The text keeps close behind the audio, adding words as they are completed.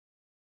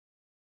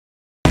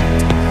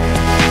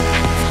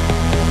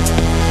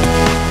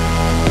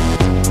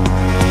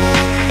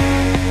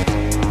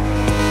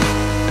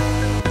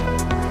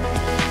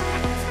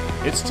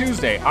It's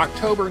Tuesday,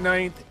 October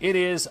 9th. It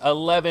is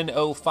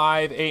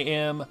 11:05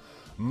 a.m.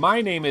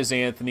 My name is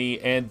Anthony,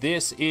 and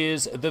this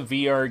is the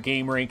VR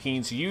Game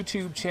Rankings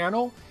YouTube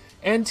channel.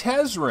 And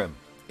Tezrim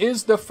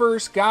is the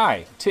first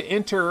guy to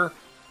enter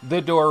the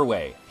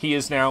doorway. He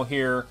is now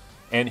here,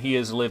 and he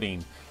is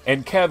living.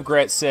 And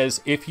Kevgret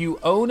says, if you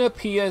own a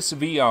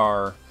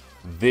PSVR,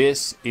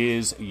 this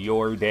is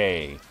your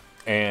day.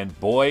 And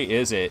boy,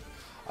 is it.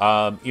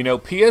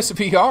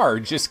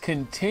 PSVR just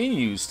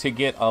continues to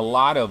get a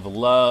lot of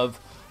love,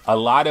 a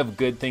lot of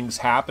good things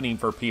happening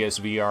for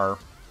PSVR.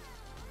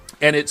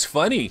 And it's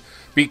funny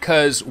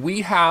because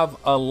we have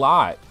a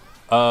lot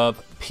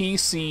of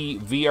PC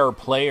VR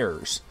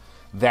players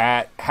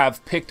that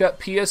have picked up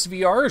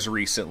PSVRs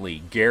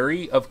recently.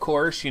 Gary, of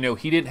course, he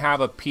didn't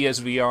have a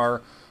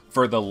PSVR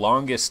for the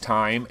longest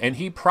time, and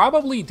he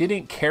probably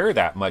didn't care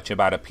that much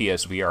about a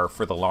PSVR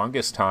for the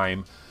longest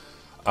time.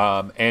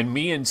 And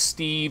me and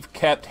Steve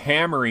kept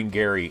hammering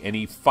Gary, and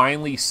he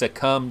finally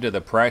succumbed to the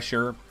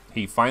pressure.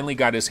 He finally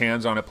got his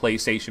hands on a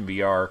PlayStation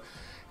VR,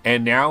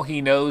 and now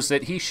he knows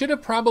that he should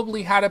have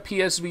probably had a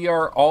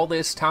PSVR all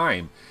this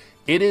time.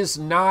 It is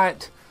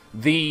not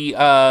the,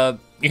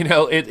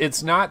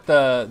 it's not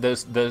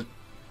the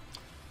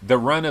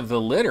run of the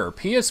litter.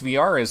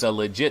 PSVR is a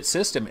legit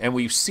system, and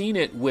we've seen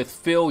it with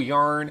Phil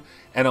Yarn,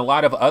 and a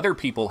lot of other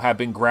people have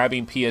been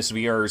grabbing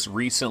PSVRs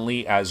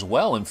recently as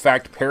well. In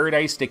fact,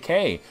 Paradise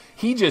Decay,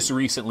 he just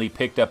recently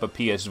picked up a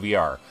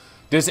PSVR.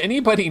 Does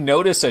anybody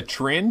notice a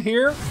trend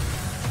here?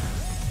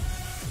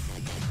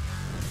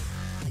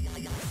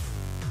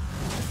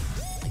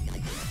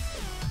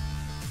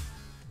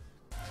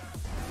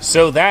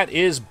 So that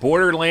is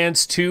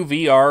Borderlands 2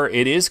 VR.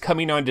 It is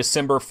coming on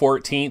December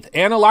 14th,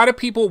 and a lot of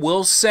people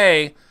will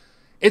say,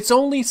 it's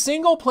only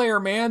single player,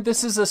 man.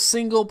 This is a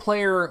single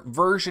player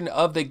version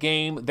of the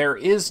game. There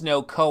is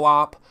no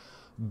co-op.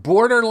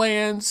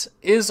 Borderlands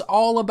is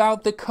all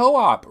about the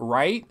co-op,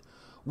 right?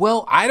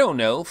 Well, I don't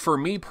know. For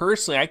me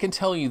personally, I can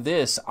tell you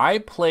this. I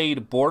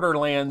played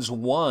Borderlands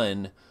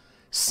 1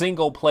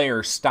 single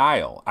player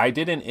style. I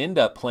didn't end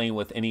up playing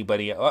with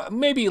anybody.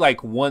 Maybe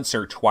like once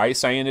or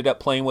twice I ended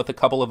up playing with a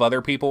couple of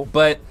other people.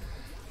 But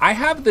I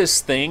have this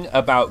thing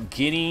about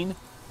getting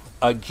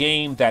a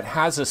game that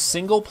has a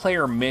single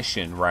player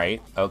mission,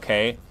 right?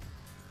 Okay.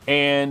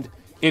 And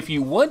if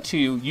you want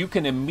to, you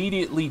can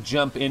immediately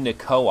jump into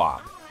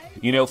co-op.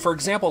 For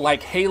example,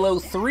 like Halo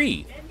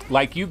 3.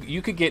 Like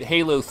you could get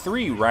Halo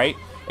 3, right?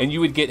 And you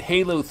would get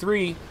Halo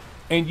 3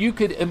 and you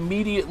could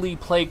immediately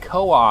play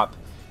co-op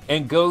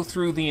and go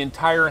through the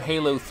entire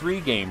Halo 3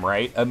 game,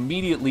 right?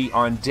 Immediately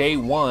on day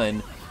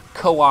one,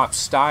 co-op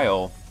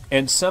style.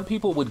 And some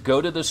people would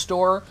go to the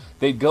store,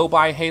 they'd go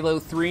buy Halo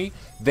 3,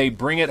 they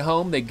bring it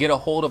home, they get a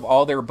hold of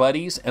all their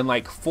buddies, and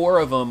like 4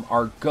 of them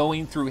are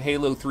going through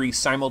Halo 3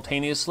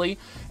 simultaneously,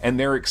 and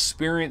they're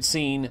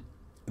experiencing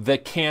the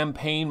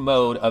campaign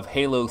mode of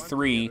Halo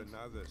 3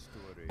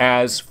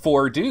 as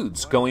 4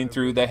 dudes going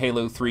through the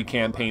Halo 3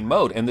 campaign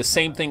mode. And the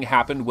same thing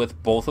happened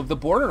with both of the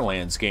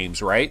Borderlands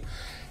games, right?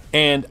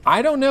 And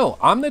I don't know,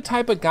 I'm the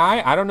type of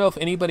guy, I don't know if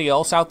anybody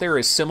else out there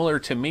is similar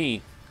to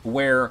me,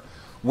 where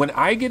when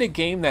I get a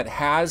game that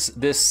has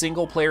this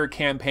single player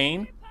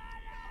campaign,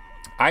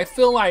 I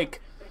feel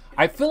like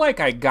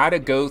I gotta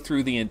go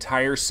through the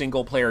entire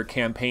single player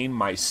campaign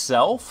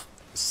myself,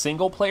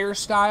 single player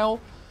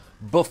style,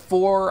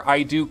 before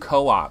I do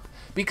co-op.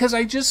 Because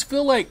I just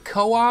feel like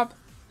co-op,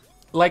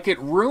 like it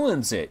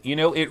ruins it.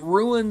 It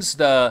ruins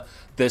the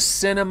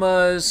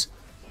cinemas.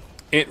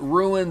 It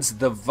ruins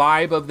the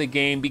vibe of the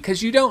game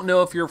because you don't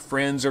know if your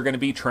friends are going to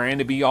be trying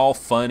to be all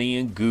funny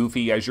and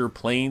goofy as you're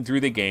playing through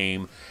the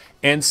game.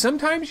 And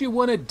sometimes you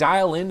want to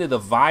dial into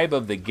the vibe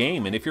of the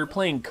game. And if you're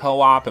playing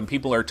co-op and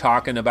people are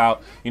talking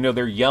about,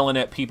 they're yelling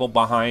at people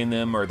behind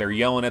them, or they're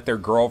yelling at their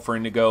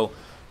girlfriend to go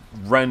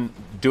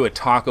do a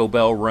Taco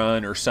Bell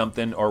run or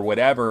something or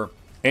whatever,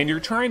 and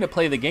you're trying to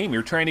play the game,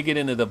 you're trying to get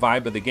into the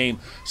vibe of the game.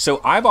 So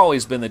I've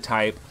always been the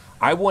type,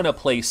 I want to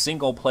play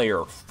single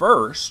player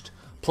first,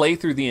 play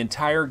through the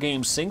entire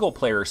game single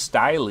player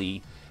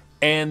styley,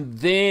 and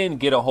then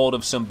get a hold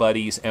of some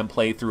buddies and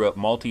play through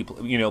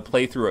it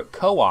play through it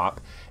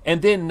co-op,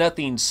 and then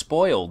nothing's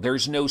spoiled.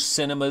 There's no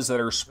cinemas that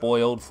are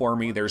spoiled for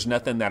me. There's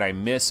nothing that I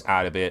miss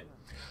out of it.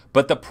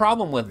 But the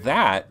problem with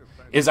that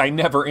is I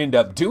never end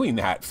up doing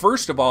that.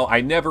 First of all,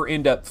 I never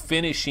end up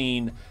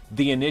finishing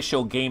the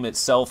initial game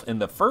itself in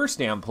the first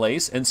damn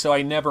place, and so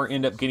I never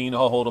end up getting a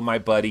hold of my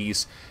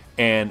buddies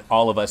and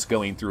all of us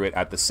going through it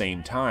at the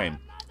same time.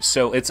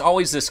 So it's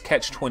always this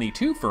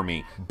catch-22 for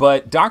me.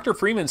 But Dr.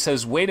 Freeman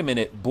says, wait a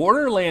minute,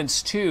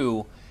 Borderlands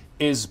 2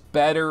 is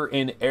better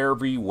in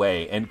every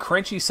way. And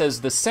Crunchy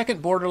says the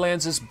second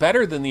Borderlands is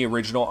better than the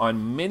original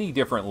on many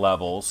different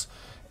levels.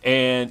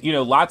 And,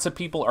 lots of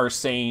people are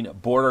saying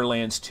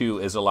Borderlands 2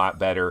 is a lot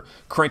better.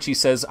 Crunchy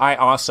says, I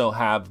also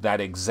have that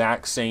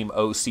exact same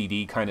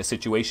OCD kind of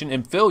situation.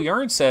 And Phil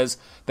Yarn says,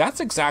 that's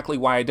exactly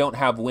why I don't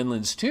have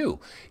Windlands 2.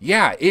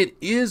 Yeah, it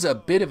is a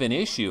bit of an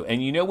issue.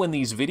 And when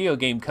these video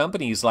game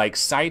companies like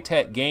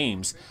Cytec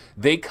Games,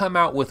 they come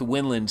out with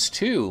Windlands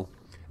 2,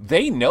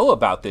 they know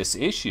about this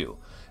issue.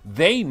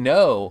 they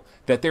know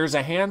that there's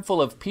a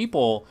handful of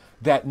people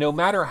that no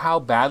matter how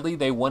badly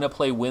they want to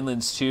play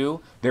Windlands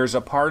 2, there's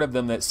a part of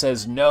them that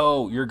says,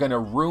 no, you're going to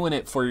ruin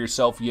it for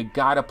yourself. You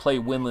got to play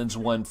Windlands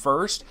 1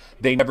 first.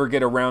 They never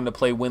get around to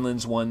play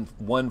Windlands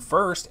 1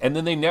 first, and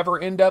then they never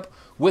end up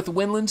with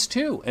Windlands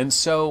 2. And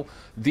so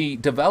the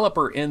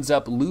developer ends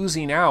up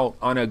losing out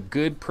on a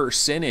good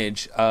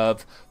percentage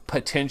of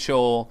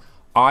potential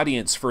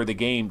audience for the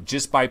game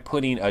just by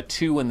putting a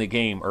 2 in the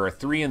game or a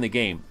 3 in the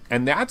game.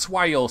 And that's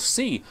why you'll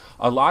see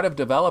a lot of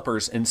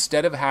developers,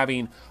 instead of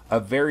having a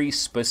very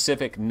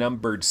specific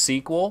numbered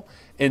sequel,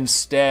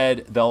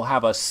 instead they'll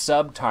have a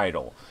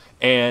subtitle.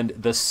 And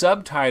the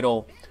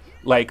subtitle,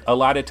 like a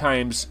lot of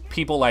times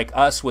people like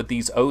us with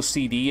these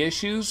OCD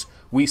issues,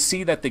 we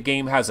see that the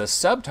game has a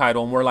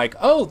subtitle and we're like,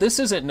 oh, this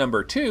isn't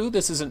number 2,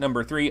 this isn't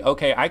number 3.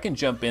 Okay, I can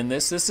jump in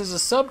this. This is a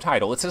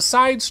subtitle. It's a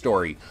side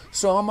story.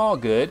 So I'm all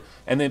good.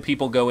 And then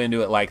people go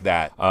into it like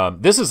that.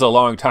 This is a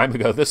long time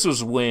ago. This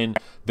was when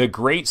the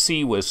Great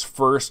Sea was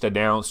first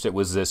announced. It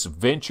was this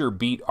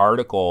VentureBeat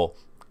article,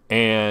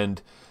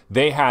 and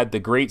they had the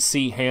Great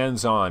Sea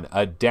hands-on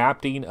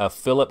adapting a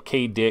Philip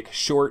K. Dick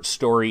short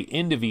story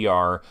into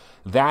VR.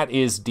 That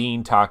is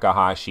Dean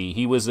Takahashi.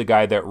 He was the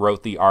guy that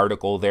wrote the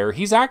article there.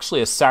 He's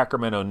actually a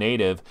Sacramento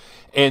native.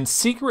 And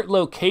Secret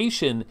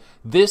Location,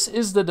 this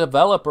is the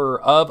developer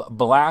of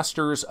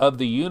Blasters of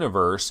the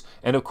Universe.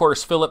 And of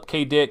course, Philip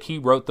K. Dick, he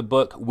wrote the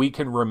book We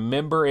Can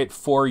Remember It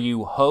For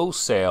You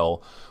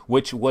Wholesale,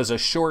 which was a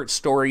short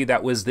story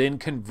that was then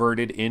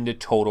converted into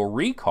Total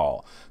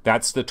Recall.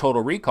 That's the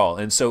Total Recall.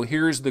 And so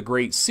here's the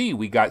Great Sea.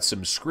 We got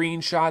some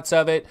screenshots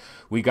of it.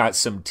 We got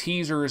some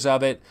teasers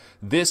of it.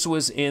 This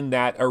was in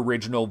that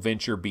original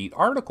VentureBeat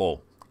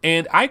article.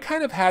 And I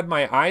kind of had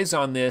my eyes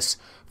on this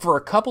for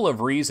a couple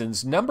of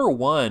reasons. Number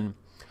one,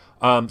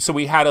 so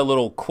we had a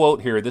little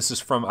quote here. This is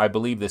from, I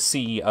believe, the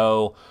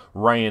CEO,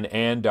 Ryan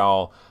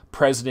Andal,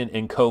 president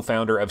and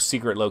co-founder of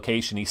Secret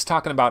Location. He's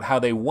talking about how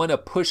they want to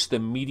push the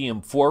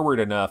medium forward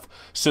enough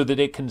so that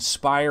it can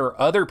inspire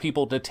other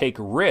people to take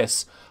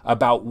risks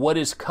about what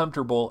is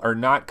comfortable or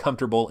not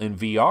comfortable in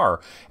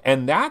VR.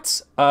 And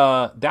that's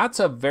a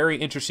very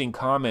interesting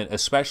comment,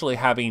 especially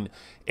having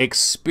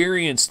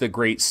experienced the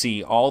Great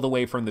Sea all the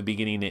way from the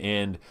beginning to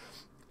end.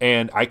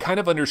 And I kind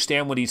of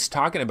understand what he's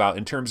talking about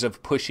in terms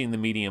of pushing the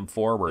medium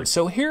forward.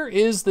 So here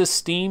is the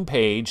Steam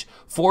page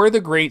for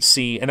the Great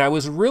Sea, and I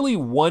was really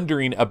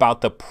wondering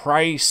about the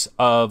price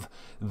of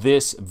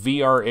this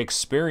VR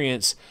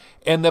experience,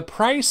 and the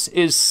price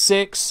is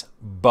 $6.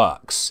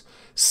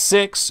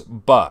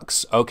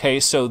 $6. Okay,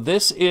 so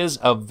this is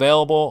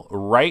available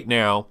right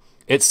now.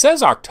 It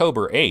says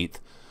October 8th.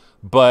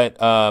 But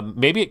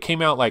maybe it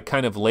came out like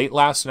kind of late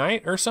last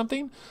night or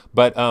something.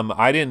 But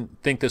I didn't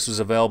think this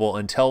was available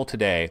until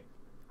today.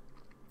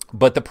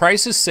 But the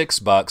price is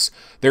 $6.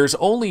 There's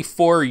only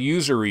 4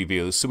 user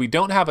reviews, so we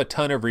don't have a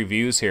ton of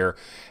reviews here.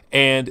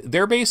 And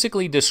they're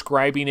basically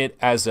describing it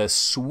as a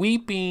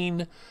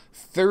sweeping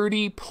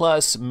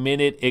 30-plus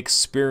minute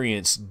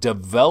experience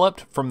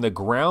developed from the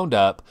ground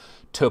up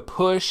to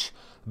push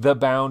the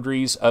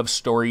boundaries of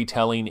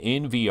storytelling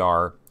in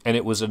VR. And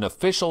it was an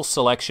official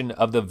selection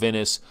of the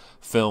Venice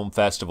Film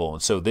Festival.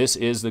 And so this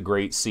is the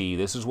Great Sea.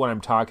 This is what I'm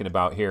talking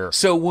about here.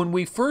 So when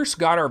we first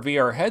got our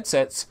VR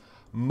headsets,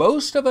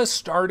 most of us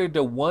started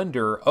to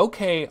wonder,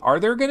 okay, are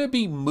there going to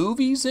be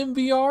movies in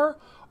VR?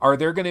 Are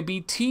there going to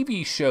be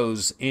TV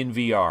shows in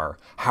VR?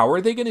 How are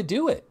they going to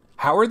do it?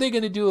 How are they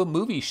going to do a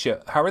movie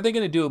show? How are they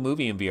going to do a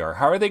movie in VR?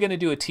 How are they going to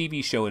do a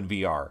TV show in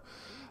VR?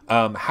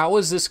 How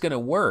is this going to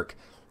work?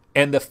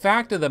 And the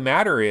fact of the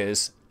matter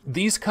is,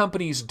 these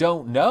companies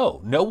don't know.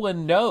 No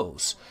one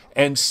knows.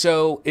 And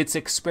so it's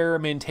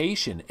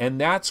experimentation. And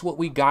that's what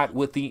we got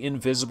with The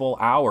Invisible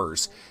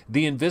Hours.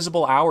 The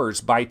Invisible Hours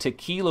by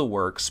Tequila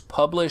Works,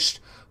 published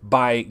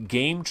by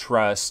Game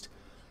Trust,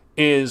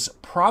 is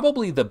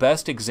probably the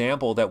best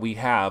example that we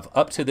have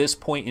up to this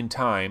point in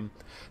time.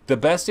 The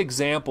best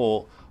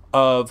example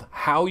of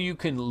how you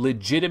can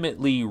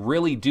legitimately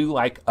really do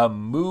like a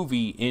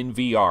movie in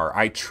VR.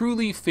 I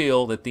truly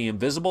feel that The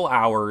Invisible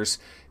Hours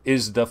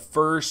is the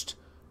first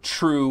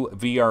true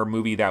VR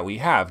movie that we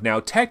have. Now,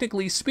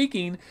 technically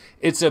speaking,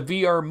 it's a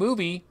VR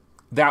movie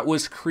that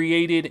was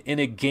created in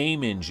a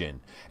game engine.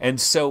 And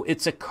so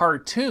it's a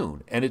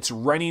cartoon and it's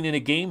running in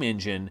a game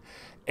engine,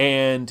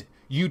 and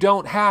you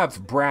don't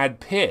have Brad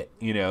Pitt,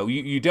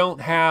 you don't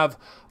have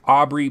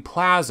Aubrey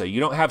Plaza, you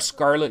don't have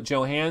Scarlett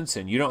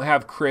Johansson, you don't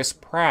have Chris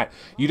Pratt,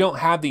 you don't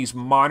have these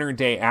modern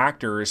day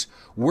actors.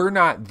 We're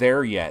not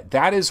there yet.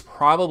 That is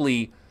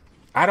probably,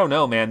 I don't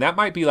know, man, that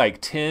might be like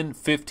 10,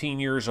 15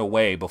 years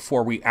away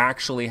before we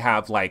actually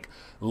have like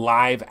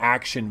live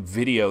action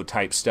video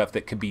type stuff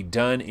that can be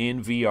done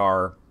in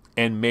VR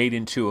and made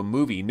into a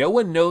movie. No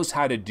one knows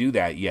how to do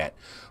that yet.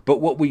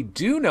 But what we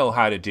do know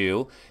how to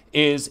do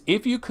is,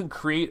 if you can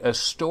create a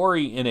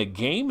story in a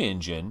game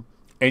engine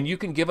and you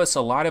can give us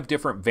a lot of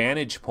different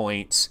vantage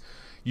points,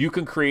 you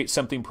can create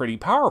something pretty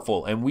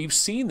powerful. And we've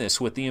seen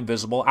this with The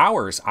Invisible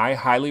Hours. I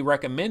highly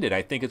recommend it.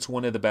 I think it's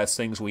one of the best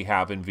things we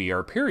have in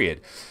VR,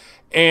 period.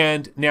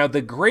 And now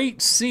the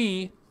Great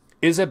Sea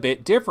is a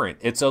bit different.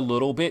 It's a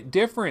little bit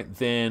different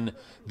than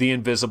the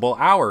Invisible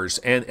Hours.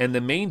 And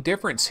the main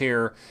difference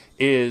here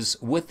is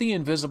with the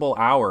Invisible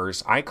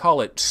Hours, I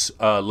call it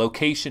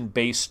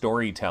location-based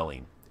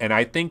storytelling. And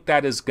I think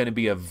that is going to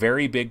be a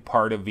very big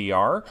part of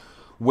VR,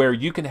 where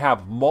you can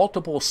have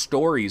multiple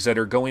stories that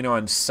are going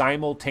on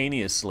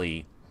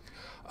simultaneously.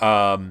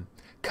 Kind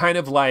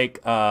of like,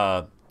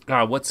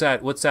 what's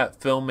that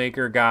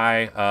filmmaker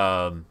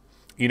guy?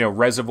 You know,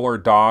 Reservoir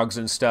Dogs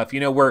and stuff, you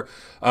know, where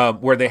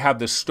they have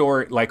the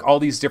story, like all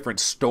these different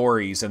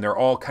stories, and they're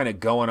all kind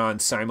of going on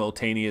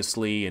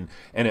simultaneously, and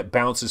it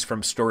bounces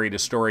from story to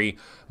story.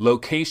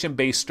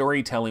 Location-based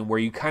storytelling, where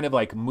you kind of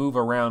like move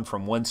around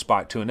from one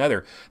spot to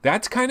another.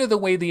 That's kind of the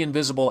way the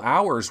Invisible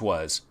Hours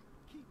was.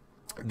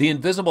 The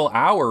Invisible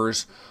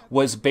Hours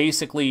was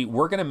basically,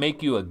 we're going to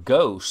make you a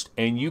ghost,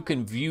 and you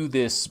can view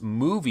this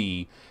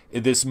movie.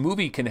 This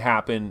movie can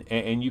happen,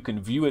 and you can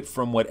view it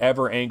from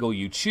whatever angle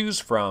you choose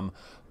from,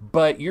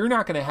 but you're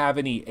not going to have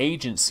any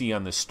agency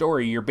on the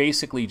story. You're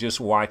basically just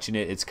watching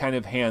it. It's kind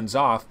of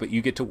hands-off, but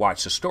you get to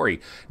watch the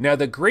story. Now,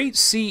 the Great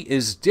C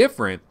is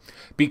different,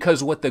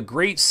 because what the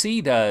Great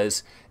C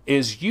does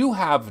is you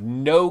have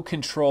no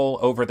control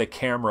over the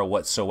camera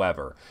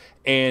whatsoever.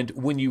 And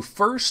when you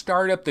first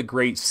start up the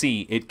Great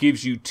C, it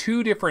gives you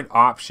two different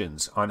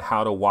options on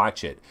how to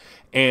watch it.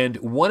 And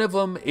one of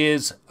them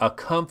is a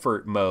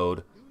comfort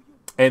mode,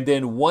 and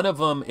then one of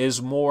them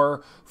is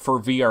more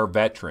for VR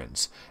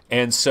veterans.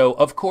 And so,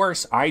 of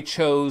course, I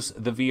chose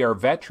the VR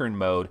veteran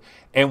mode.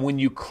 And when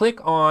you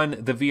click on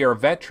the VR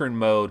veteran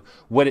mode,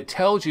 what it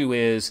tells you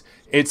is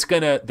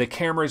the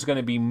camera is going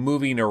to be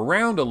moving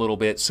around a little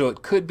bit, so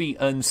it could be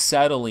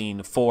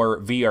unsettling for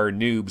VR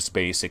noobs,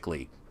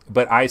 basically.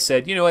 But I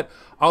said, you know what,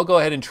 I'll go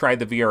ahead and try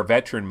the VR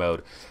veteran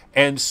mode.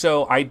 And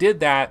so I did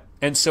that.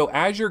 And so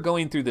as you're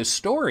going through the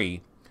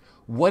story,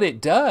 what it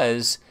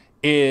does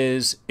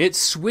is it's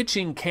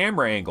switching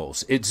camera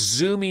angles. It's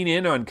zooming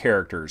in on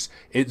characters.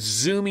 It's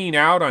zooming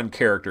out on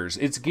characters.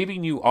 It's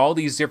giving you all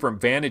these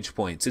different vantage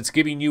points. It's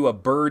giving you a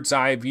bird's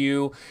eye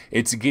view.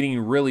 It's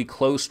getting really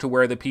close to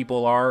where the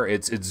people are.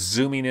 It's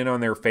zooming in on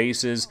their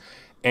faces.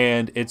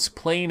 And it's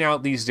playing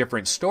out these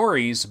different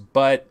stories,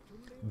 but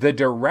the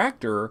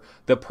director,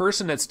 the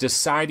person that's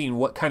deciding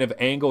what kind of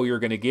angle you're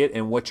going to get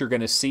and what you're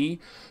going to see,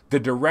 the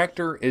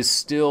director is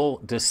still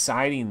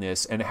deciding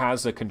this and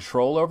has the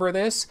control over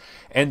this.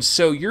 And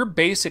so you're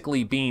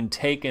basically being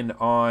taken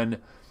on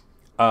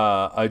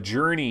a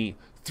journey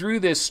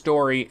through this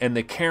story, and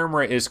the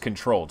camera is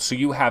controlled. So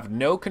you have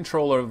no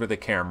control over the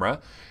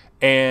camera,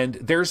 and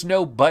there's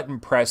no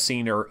button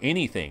pressing or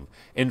anything.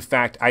 In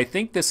fact, I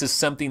think this is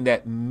something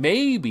that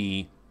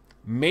maybe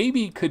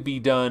could be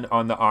done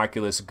on the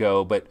Oculus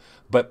Go,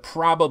 but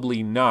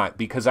probably not,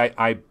 because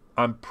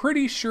I'm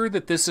pretty sure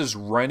that this is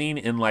running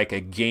in like a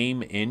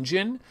game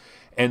engine,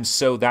 and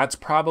so that's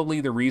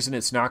probably the reason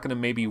it's not going to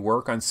maybe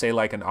work on, say,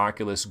 like an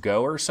Oculus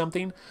Go or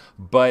something.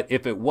 But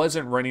if it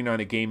wasn't running on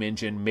a game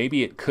engine,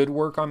 maybe it could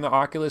work on the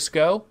Oculus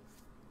Go.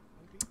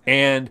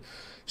 And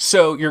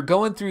so you're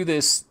going through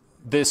this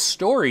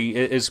story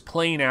is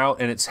playing out,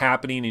 and it's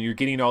happening, and you're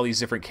getting all these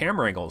different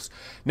camera angles.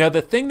 Now,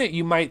 the thing that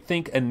you might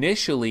think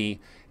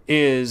initially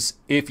is,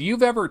 if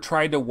you've ever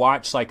tried to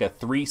watch like a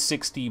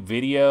 360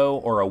 video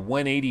or a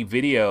 180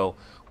 video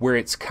where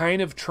it's kind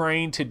of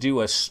trying to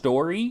do a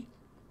story,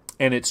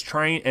 and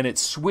it's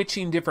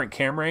switching different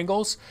camera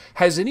angles.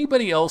 Has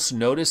anybody else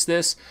noticed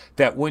this,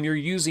 that when you're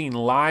using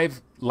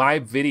live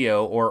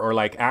video or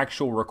like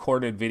actual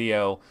recorded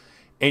video,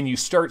 and you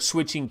start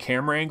switching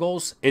camera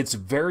angles, it's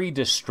very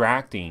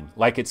distracting.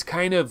 Like, it's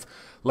kind of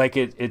like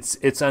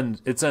it's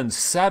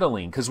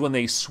unsettling, because when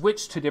they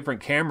switch to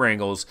different camera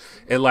angles,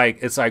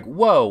 it's like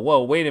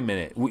whoa, wait a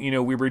minute.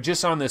 We were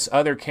just on this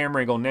other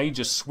camera angle, now you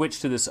just switch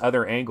to this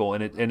other angle,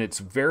 and it's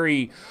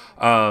very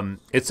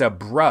it's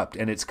abrupt,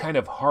 and it's kind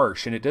of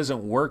harsh, and it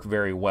doesn't work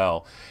very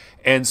well.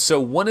 And so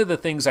one of the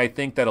things I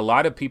think that a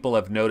lot of people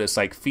have noticed,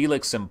 like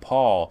Felix and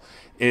Paul,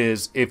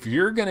 is if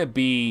you're going to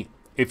be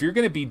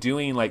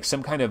doing like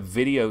some kind of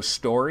video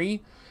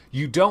story,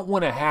 you don't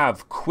want to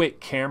have quick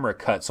camera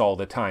cuts all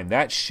the time.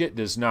 That shit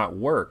does not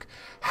work.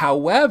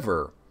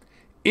 However,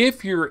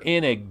 if you're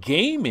in a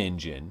game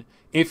engine,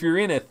 if you're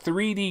in a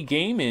 3D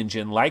game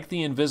engine like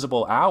the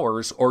Invisible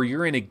Hours, or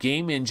you're in a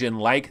game engine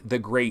like the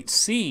Great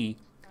C,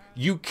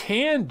 you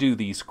can do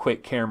these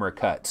quick camera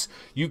cuts.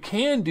 You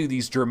can do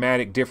these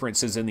dramatic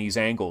differences in these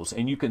angles,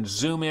 and you can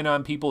zoom in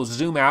on people,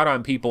 zoom out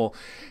on people.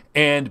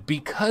 And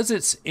because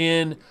it's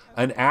in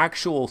an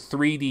actual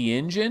 3D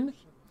engine,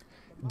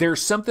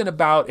 there's something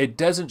about it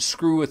doesn't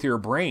screw with your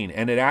brain,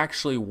 and it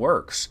actually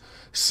works.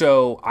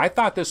 So I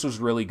thought this was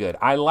really good.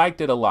 I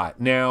liked it a lot.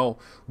 Now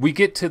we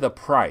get to the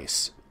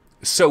price.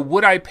 So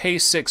would I pay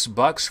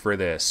 $6 for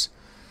this?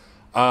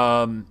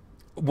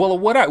 Well,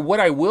 what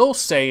I will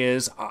say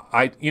is,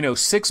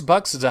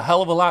 $6 is a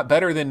hell of a lot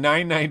better than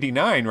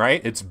 $9.99,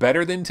 right? It's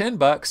better than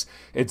 $10.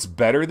 It's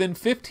better than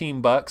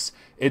 $15.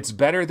 It's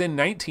better than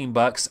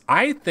 $19.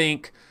 I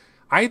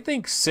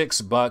think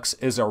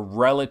 $6 is a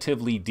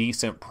relatively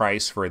decent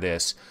price for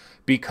this,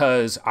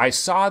 because I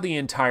saw the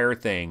entire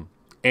thing,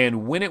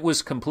 and when it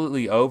was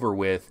completely over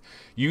with,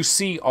 you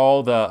see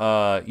all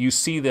the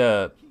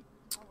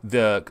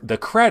the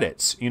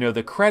credits, you know,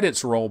 the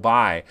credits roll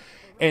by,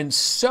 and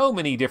so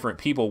many different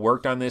people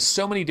worked on this,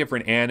 so many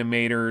different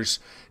animators,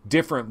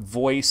 different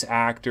voice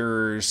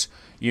actors,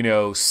 you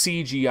know,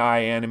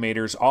 CGI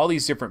animators, all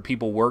these different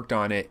people worked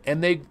on it,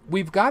 and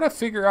we've got to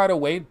figure out a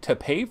way to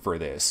pay for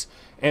this.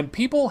 And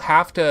people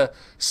have to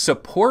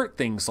support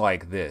things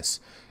like this.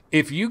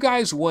 If you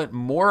guys want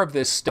more of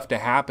this stuff to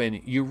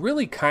happen, you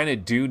really kind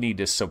of do need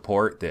to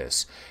support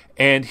this.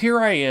 And here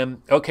I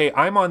am. Okay,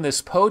 I'm on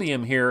this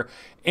podium here,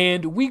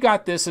 and we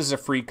got this as a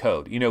free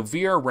code. You know,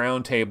 VR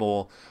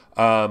Roundtable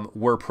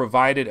were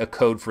provided a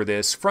code for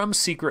this from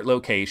Secret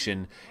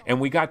Location, and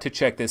we got to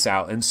check this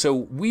out. And so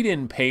we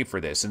didn't pay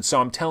for this. And so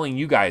I'm telling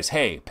you guys,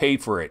 hey, pay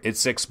for it.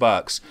 It's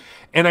 $6.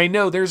 And I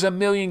know there's a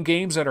million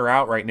games that are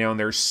out right now, and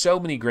there's so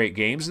many great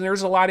games, and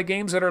there's a lot of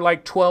games that are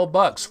like $12,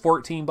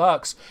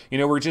 $14. You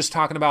know, we're just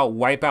talking about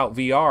Wipeout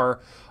VR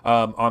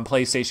on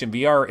PlayStation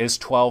VR is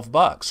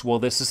 $12. Well,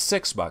 this is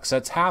 $6.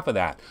 That's half of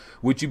that.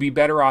 Would you be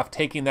better off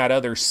taking that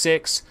other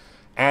 $6,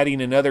 adding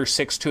another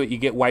 $6 to it, you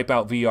get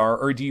Wipeout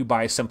VR, or do you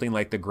buy something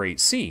like the Great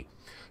C?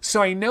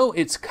 So I know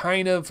it's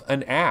kind of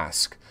an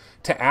ask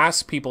to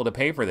ask people to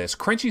pay for this.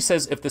 Crunchy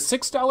says, if the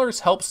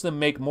 $6 helps them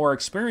make more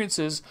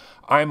experiences,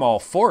 I'm all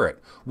for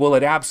it. Well,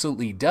 it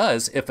absolutely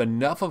does. If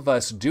enough of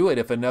us do it,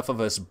 if enough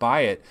of us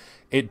buy it,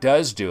 it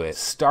does do it.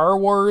 Star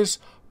Wars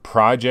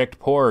Project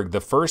Porg,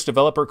 the first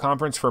developer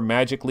conference for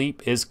Magic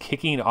Leap, is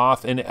kicking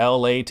off in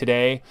LA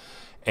today.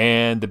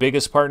 And the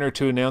biggest partner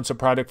to announce a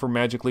product for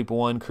Magic Leap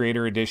 1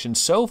 Creator Edition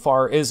so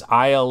far is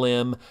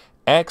ILM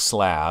X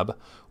Lab,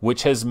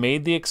 which has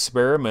made the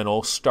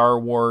experimental Star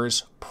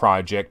Wars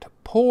Project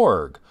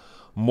Porg.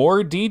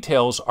 More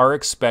details are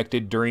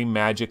expected during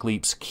Magic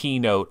Leap's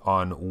keynote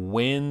on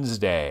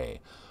Wednesday.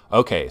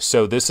 Okay,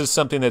 so this is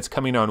something that's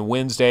coming on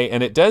Wednesday,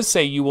 and it does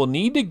say you will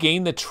need to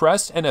gain the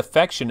trust and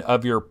affection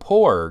of your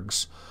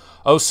porgs.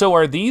 Oh, so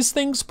are these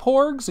things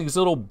porgs? These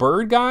little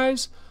bird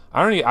guys?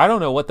 I don't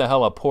know what the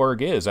hell a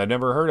porg is. I've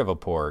never heard of a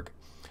porg.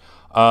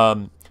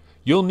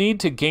 You'll need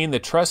to gain the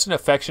trust and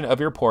affection of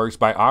your porgs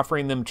by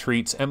offering them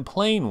treats and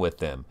playing with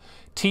them.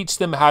 Teach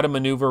them how to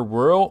maneuver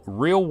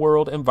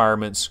real-world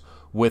environments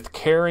with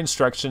care.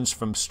 Instructions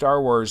from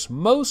Star Wars'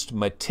 most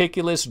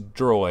meticulous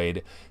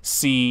droid,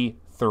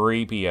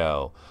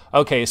 C-3PO.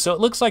 Okay, so it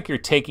looks like you're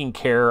taking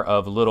care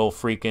of little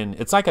freaking...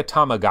 It's like a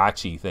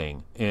Tamagotchi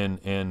thing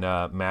in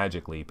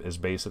Magic Leap is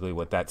basically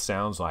what that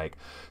sounds like.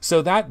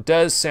 So that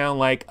does sound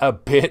like a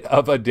bit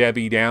of a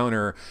Debbie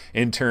Downer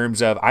in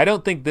terms of... I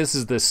don't think this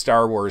is the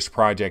Star Wars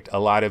project a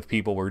lot of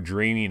people were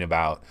dreaming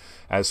about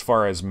as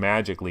far as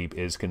Magic Leap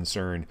is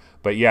concerned.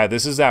 But yeah,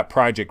 this is that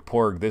Project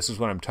Porg. This is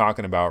what I'm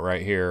talking about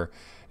right here.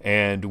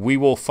 And we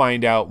will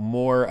find out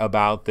more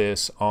about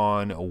this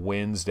on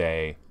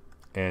Wednesday.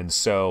 And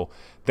so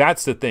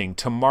that's the thing.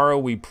 Tomorrow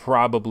we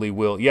probably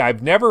will. Yeah,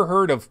 I've never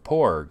heard of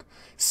Porg.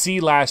 See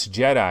Last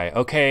Jedi.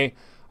 Okay,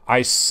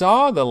 I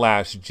saw The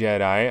Last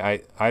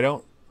Jedi. I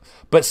don't...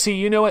 But see,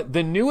 you know what?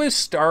 The newest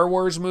Star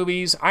Wars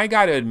movies, I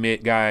gotta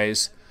admit,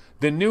 guys,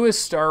 the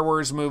newest Star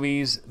Wars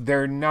movies,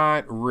 they're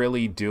not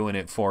really doing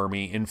it for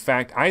me. In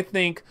fact, I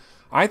think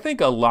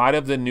a lot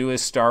of the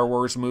newest Star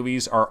Wars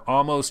movies are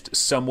almost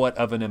somewhat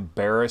of an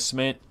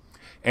embarrassment.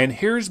 And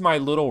here's my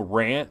little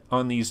rant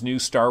on these new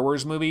Star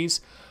Wars movies.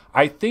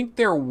 I think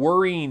they're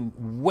worrying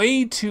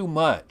way too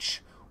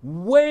much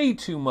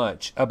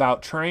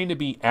about trying to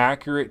be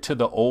accurate to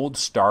the old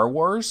Star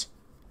Wars.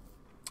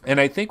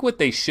 And I think what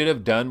they should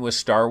have done with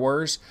Star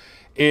Wars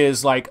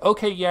is like,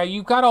 okay, yeah,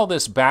 you've got all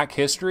this back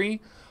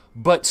history,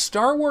 but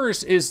Star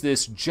Wars is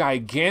this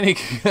gigantic...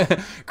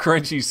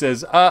 Crunchy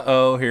says,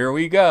 uh-oh, here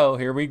we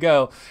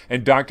go.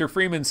 And Dr.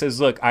 Freeman says,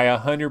 look, I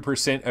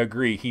 100%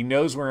 agree. He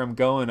knows where I'm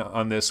going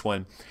on this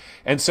one.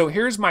 And so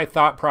here's my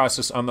thought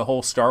process on the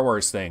whole Star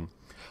Wars thing.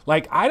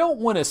 Like, I don't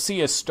want to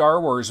see a Star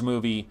Wars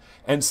movie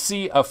and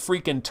see a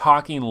freaking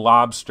talking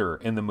lobster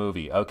in the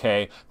movie,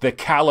 okay? The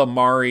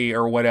calamari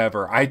or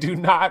whatever. I do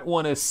not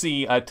want to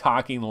see a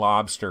talking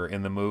lobster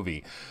in the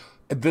movie.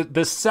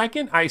 The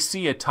second I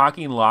see a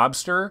talking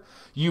lobster,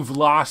 you've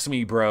lost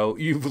me, bro.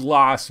 You've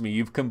lost me.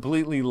 You've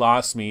completely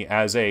lost me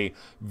as a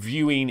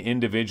viewing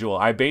individual.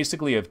 I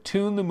basically have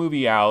tuned the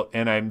movie out,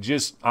 and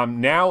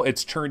now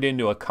it's turned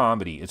into a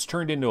comedy. It's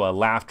turned into a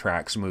laugh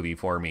tracks movie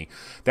for me.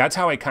 That's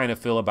how I kind of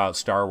feel about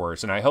Star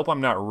Wars, and I hope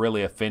I'm not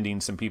really offending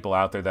some people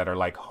out there that are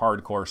like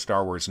hardcore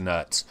Star Wars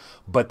nuts,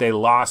 but they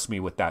lost me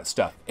with that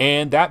stuff.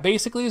 And that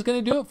basically is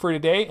going to do it for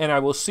today, and I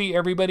will see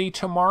everybody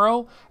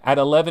tomorrow at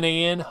 11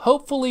 a.m.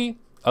 Hopefully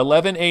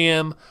 11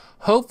 a.m.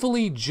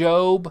 Hopefully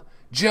Job,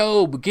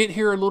 get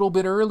here a little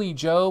bit early,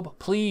 Job.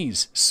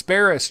 Please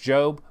spare us,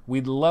 Job.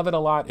 We'd love it a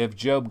lot if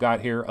Job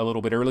got here a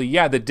little bit early.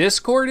 Yeah, the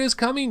Discord is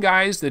coming,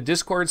 guys. The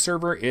Discord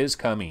server is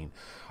coming.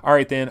 All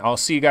right, then. I'll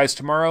see you guys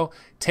tomorrow.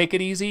 Take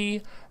it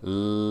easy.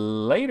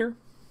 Later.